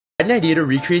I had an idea to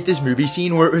recreate this movie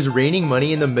scene where it was raining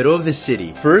money in the middle of the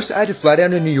city. First, I had to fly down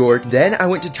to New York, then I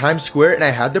went to Times Square and I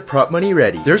had the prop money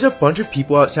ready. There's a bunch of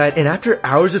people outside, and after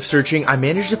hours of searching, I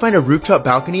managed to find a rooftop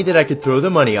balcony that I could throw the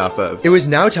money off of. It was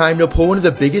now time to pull one of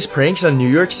the biggest pranks on New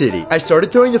York City. I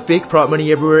started throwing the fake prop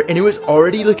money everywhere and it was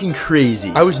already looking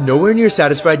crazy. I was nowhere near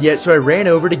satisfied yet, so I ran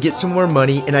over to get some more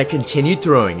money and I continued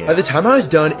throwing it. By the time I was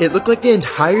done, it looked like the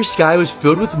entire sky was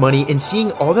filled with money, and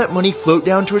seeing all that money float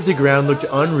down towards the ground looked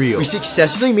unreal. We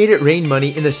successfully made it rain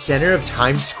money in the center of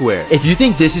Times Square. If you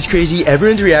think this is crazy,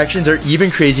 everyone's reactions are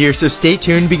even crazier, so stay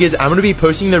tuned because I'm going to be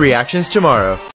posting the reactions tomorrow.